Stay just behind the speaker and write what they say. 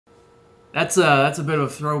That's a bit of a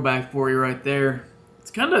throwback for you right there.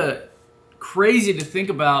 It's kind of crazy to think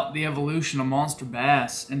about the evolution of Monster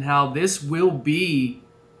Bass and how this will be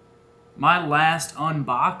my last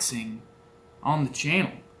unboxing on the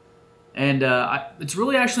channel. And it's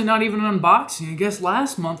really actually not even an unboxing. I guess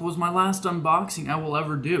last month was my last unboxing I will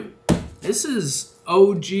ever do. This is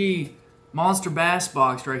OG Monster Bass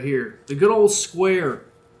box right here. The good old square.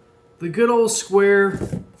 The good old square.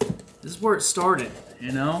 This is where it started,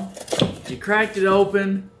 you know? You cracked it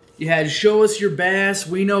open. You had show us your bass.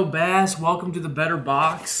 We know bass. Welcome to the better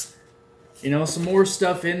box. You know, some more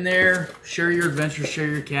stuff in there. Share your adventures, share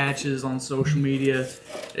your catches on social media.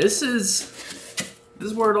 This is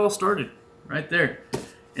where it all started, right there.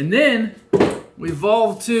 And then we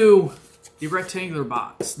evolved to the rectangular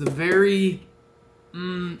box, the very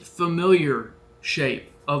familiar shape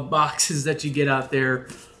of boxes that you get out there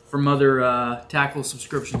from other tackle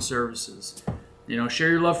subscription services. You know, share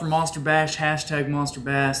your love for Monster Bass, hashtag Monster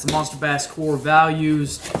Bass, the Monster Bass core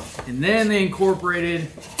values, and then they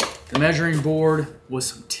incorporated the measuring board with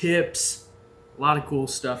some tips, a lot of cool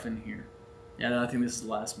stuff in here. Yeah, I think this is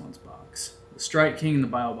last month's box. The Strike King and the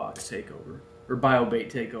Bio Box takeover, or Bio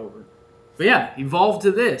Bait takeover. But yeah, evolved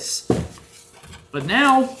to this. But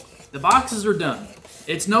now, the boxes are done.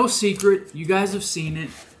 It's no secret, you guys have seen it,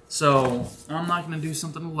 so I'm not going to do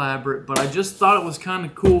something elaborate, but I just thought it was kind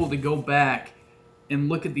of cool to go back and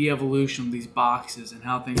look at the evolution of these boxes and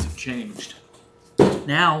how things have changed.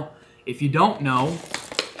 Now, if you don't know,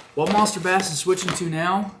 what Monster Bass is switching to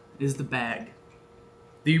now is the bag.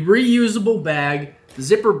 The reusable bag,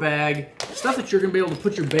 zipper bag, stuff that you're going to be able to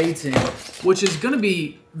put your baits in, which is going to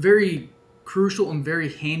be very crucial and very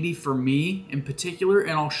handy for me in particular,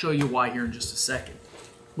 and I'll show you why here in just a second.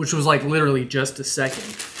 Which was like literally just a second.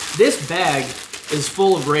 This bag is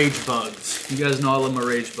full of rage bugs. You guys know I love my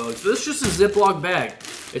rage bugs. But it's just a Ziploc bag.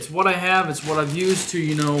 It's what I have. It's what I've used to,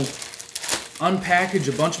 you know, unpackage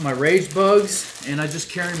a bunch of my rage bugs. And I just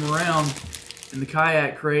carry them around in the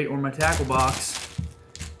kayak crate or my tackle box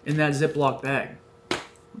in that Ziploc bag.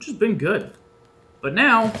 Which has been good. But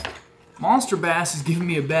now, Monster Bass is giving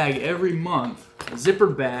me a bag every month. A zipper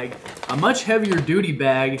bag, a much heavier duty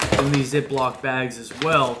bag than these Ziploc bags as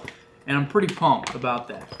well, and I'm pretty pumped about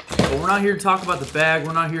that. But we're not here to talk about the bag,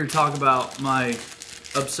 we're not here to talk about my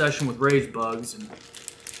obsession with rage bugs and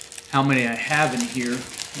how many I have in here.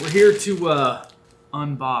 We're here to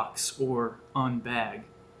unbox or unbag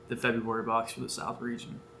the February box for the South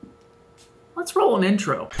region. Let's roll an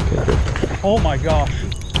intro. Oh my gosh.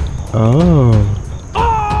 Oh.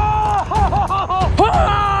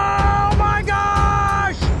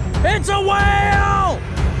 It's a whale!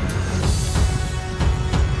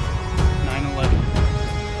 9/11.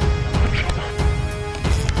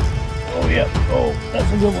 Oh yeah. Oh,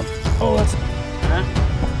 that's a good one. Oh, that's. Huh?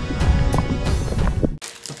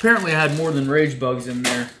 Apparently, I had more than rage bugs in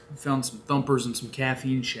there. I found some thumpers and some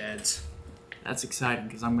caffeine shads. That's exciting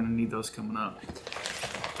because I'm going to need those coming up.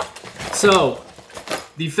 So,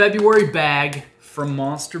 the February bag from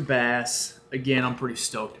Monster Bass. Again, I'm pretty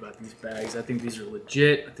stoked about these bags. I think these are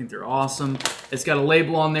legit. I think they're awesome. It's got a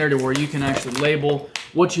label on there to where you can actually label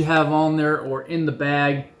what you have on there or in the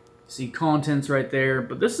bag. See contents right there.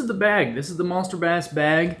 But this is the bag. This is the Monster Bass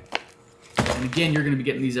bag. And again, you're going to be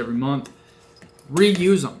getting these every month.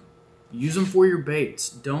 Reuse them. Use them for your baits.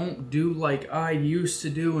 Don't do like I used to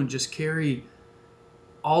do and just carry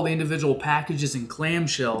all the individual packages and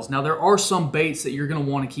clamshells. Now, there are some baits that you're going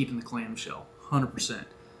to want to keep in the clamshell. 100%.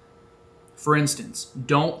 For instance,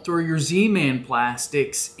 don't throw your Z-Man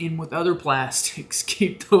plastics in with other plastics.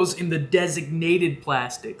 Keep those in the designated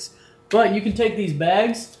plastics. But you can take these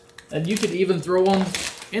bags and you could even throw them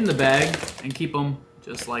in the bag and keep them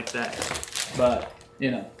just like that. But, you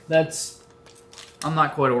know, I'm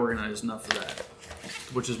not quite organized enough for that.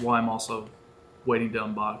 Which is why I'm also waiting to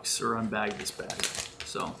unbox or unbag this bag.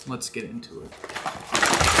 So, let's get into it.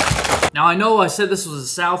 Now, I know I said this was a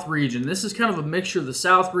South region. This is kind of a mixture of the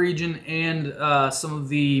South region and some of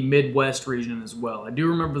the Midwest region as well. I do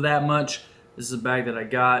remember that much. This is a bag that I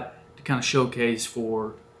got to kind of showcase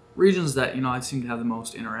for regions that, you know, I seem to have the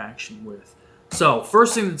most interaction with. So,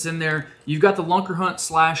 first thing that's in there, you've got the Lunker Hunt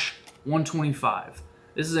Slash 125.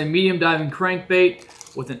 This is a medium diving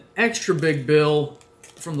crankbait with an extra big bill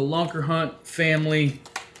from the Lunker Hunt family.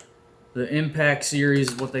 The Impact series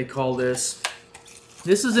is what they call this.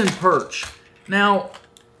 This is in perch. Now,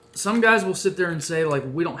 some guys will sit there and say, like,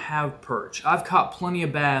 we don't have perch. I've caught plenty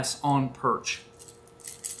of bass on perch.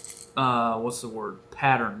 What's the word?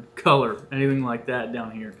 Pattern, color, anything like that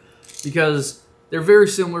down here. Because they're very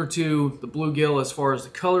similar to the bluegill as far as the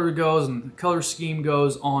color goes and the color scheme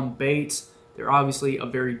goes on baits. They're obviously a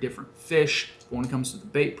very different fish, but when it comes to the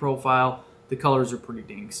bait profile, the colors are pretty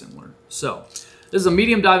dang similar. So this is a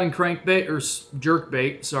medium diving crankbait, or jerk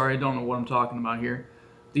bait. Sorry, I don't know what I'm talking about here.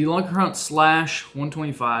 The Lunker Hunt Slash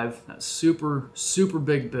 125, that super, super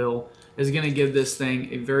big bill, is going to give this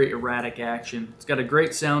thing a very erratic action. It's got a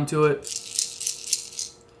great sound to it.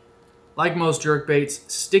 Like most jerk baits,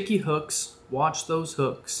 sticky hooks. Watch those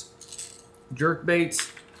hooks. Jerk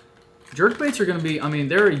baits are going to be, I mean,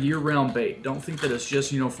 they're a year-round bait. Don't think that it's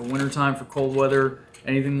just, you know, for wintertime, for cold weather,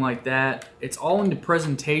 anything like that. It's all in the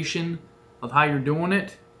presentation of how you're doing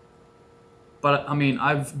it. But, I mean,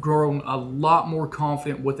 I've grown a lot more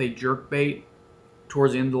confident with a jerk bait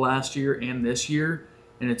towards the end of last year and this year.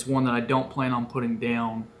 And it's one that I don't plan on putting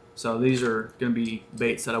down. So these are going to be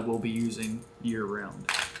baits that I will be using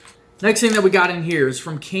year-round. Next thing that we got in here is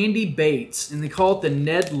from Candy Baits, and they call it the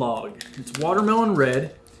Ned Log. It's watermelon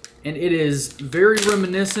red, and it is very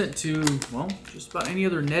reminiscent to, well, just about any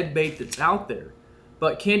other Ned bait that's out there.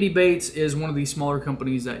 But Candy Baits is one of these smaller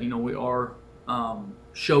companies that, you know, we are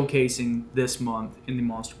showcasing this month in the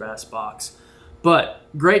Monster Bass box. But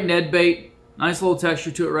great Ned bait, nice little texture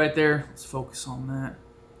to it right there. Let's focus on that.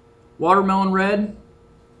 Watermelon red,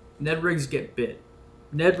 Ned rigs get bit.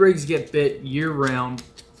 Ned rigs get bit year-round.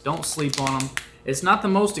 Don't sleep on them. It's not the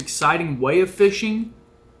most exciting way of fishing,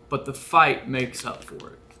 but the fight makes up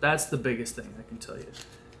for it. That's the biggest thing I can tell you.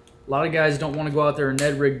 A lot of guys don't want to go out there and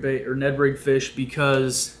Ned rig bait or Ned rig fish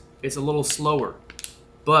because it's a little slower.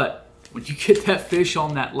 But when you get that fish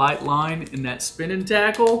on that light line and that spinning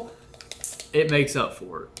tackle, it makes up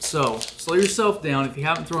for it. So slow yourself down. If you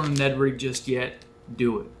haven't thrown a Ned rig just yet,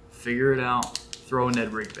 do it. Figure it out. Throw a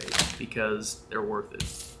Ned rig bait because they're worth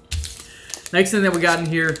it. Next thing that we got in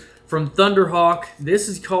here from Thunderhawk, this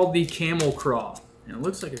is called the Camel Craw. And it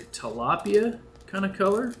looks like a tilapia kind of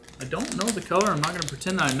color. I don't know the color. I'm not going to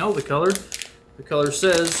pretend that I know the color. The color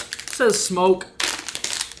says smoke.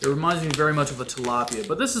 It reminds me very much of a tilapia.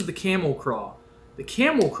 But this is the Camel Craw. The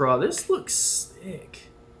Camel Craw, this looks sick.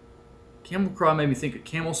 Camel Craw made me think of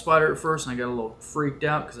camel spider at first, and I got a little freaked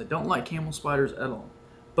out because I don't like camel spiders at all.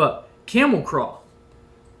 But Camel Craw,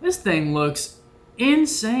 this thing looks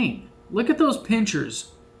insane. Look at those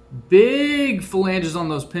pinchers. Big phalanges on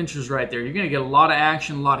those pinchers right there. You're going to get a lot of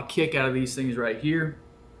action, a lot of kick out of these things right here.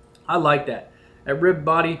 I like that. That rib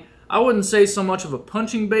body, I wouldn't say so much of a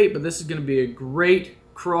punching bait, but this is going to be a great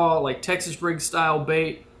craw, like Texas rig style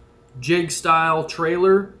bait, jig style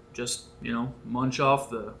trailer. Just, you know, munch off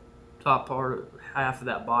the top part, half of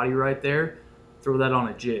that body right there. Throw that on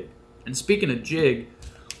a jig. And speaking of jig,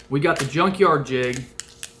 we got the junkyard jig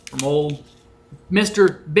from old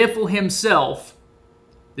Mr. Biffle himself.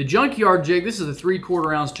 The junkyard jig, this is a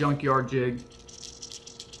 3/4 ounce junkyard jig.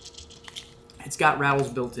 It's got rattles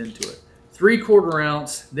built into it. 3/4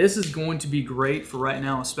 ounce. This is going to be great for right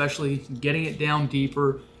now, especially getting it down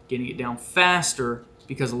deeper, getting it down faster,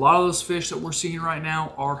 because a lot of those fish that we're seeing right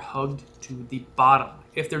now are hugged to the bottom.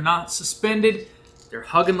 If they're not suspended, they're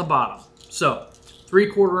hugging the bottom. So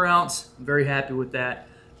 3/4 ounce, I'm very happy with that.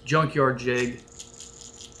 Junkyard jig,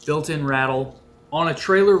 built-in rattle. On a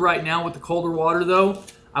trailer right now with the colder water though,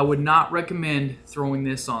 I would not recommend throwing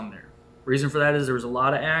this on there. Reason for that is there was a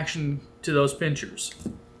lot of action to those pinchers.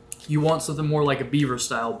 You want something more like a beaver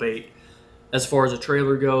style bait as far as a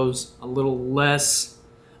trailer goes, a little more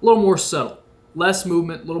subtle. Less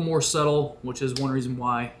movement, a little more subtle, which is one reason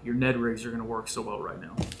why your Ned rigs are gonna work so well right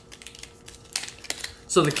now.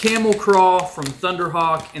 So the Camel Craw from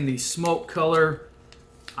Thunderhawk in the smoke color,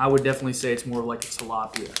 I would definitely say it's more like a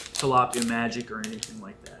tilapia magic or anything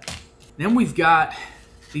like that. Then we've got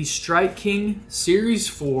the Strike King Series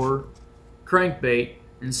 4 crankbait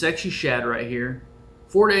in Sexy Shad right here.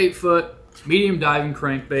 4 to 8 foot, medium diving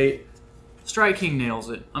crankbait. Strike King nails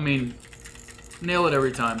it. I mean, nail it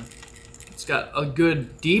every time. It's got a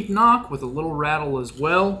good deep knock with a little rattle as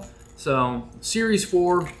well. So, Series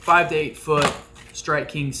 4, 5 to 8 foot, Strike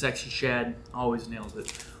King Sexy Shad always nails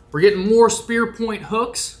it. We're getting more spear point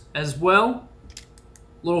hooks as well.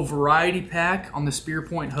 Little variety pack on the spear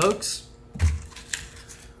point hooks.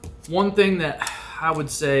 One thing that I would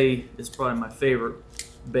say is probably my favorite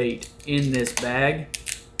bait in this bag.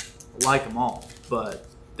 I like them all, but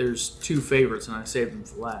there's 2 favorites and I saved them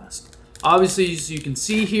for last. Obviously, as you can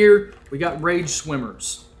see here, we got Rage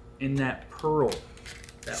Swimmers in that pearl.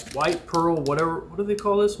 That white pearl, whatever, what do they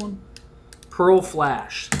call this one? Pearl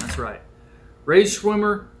Flash, that's right. Rage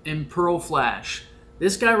Swimmer and Pearl Flash.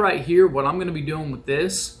 This guy right here, what I'm going to be doing with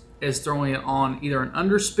this is throwing it on either an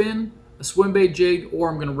underspin, a swim bait jig, or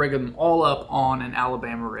I'm going to rig them all up on an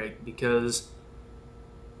Alabama rig because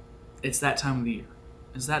it's that time of the year.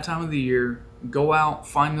 It's that time of the year. Go out,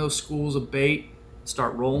 find those schools of bait,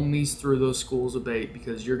 start rolling these through those schools of bait,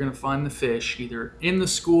 because you're going to find the fish either in the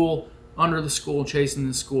school, under the school, chasing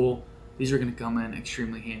the school. These are going to come in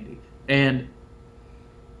extremely handy. And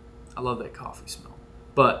I love that coffee smell.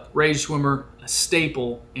 But Rage Swimmer, a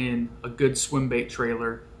staple in a good swim bait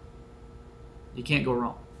trailer. You can't go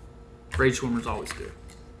wrong. Rage Swimmer's always good.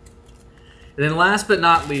 And then last but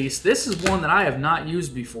not least, this is one that I have not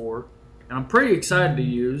used before, and I'm pretty excited to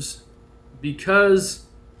use because,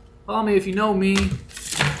 well, I mean, if you know me,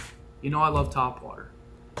 you know I love topwater.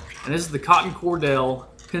 And this is the Cotton Cordell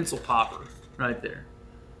Pencil Popper right there.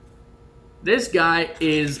 This guy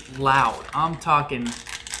is loud. I'm talking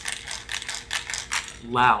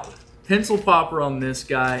loud. Pencil popper on this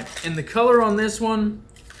guy. And the color on this one,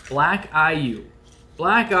 Black IU.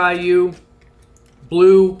 Black IU,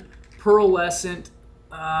 blue, pearlescent,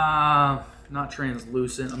 not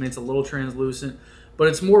translucent. I mean, it's a little translucent, but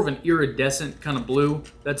it's more of an iridescent kind of blue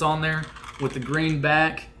that's on there with the green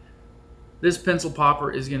back. This pencil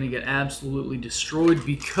popper is going to get absolutely destroyed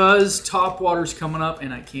because topwater's coming up,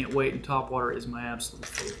 and I can't wait, and topwater is my absolute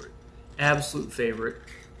favorite. Absolute favorite.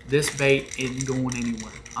 This bait isn't going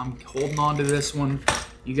anywhere. I'm holding on to this one.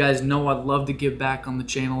 You guys know I'd love to give back on the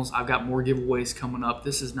channels. I've got more giveaways coming up.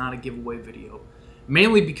 This is not a giveaway video.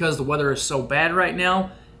 Mainly because the weather is so bad right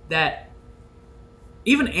now that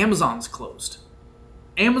even Amazon's closed.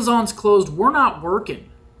 Amazon's closed. We're not working.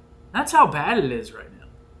 That's how bad it is right now.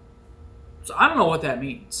 So I don't know what that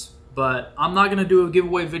means, but I'm not going to do a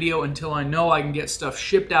giveaway video until I know I can get stuff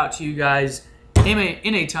shipped out to you guys in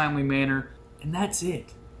a timely manner, and that's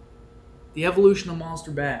it. The evolution of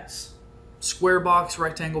Monster Bass. Square box,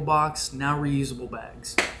 rectangle box, now reusable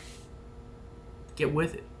bags. Get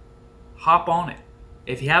with it. Hop on it.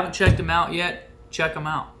 If you haven't checked them out yet, check them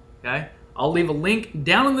out, okay? I'll leave a link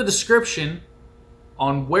down in the description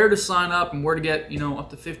on where to sign up and where to get, up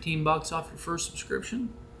to 15 bucks off your first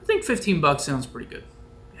subscription. I think 15 bucks sounds pretty good.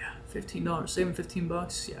 Yeah, $15, saving 15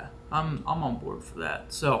 bucks. Yeah, I'm on board for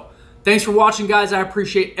that. So, thanks for watching, guys. I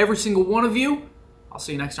appreciate every single one of you. I'll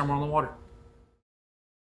see you next time we're on the water.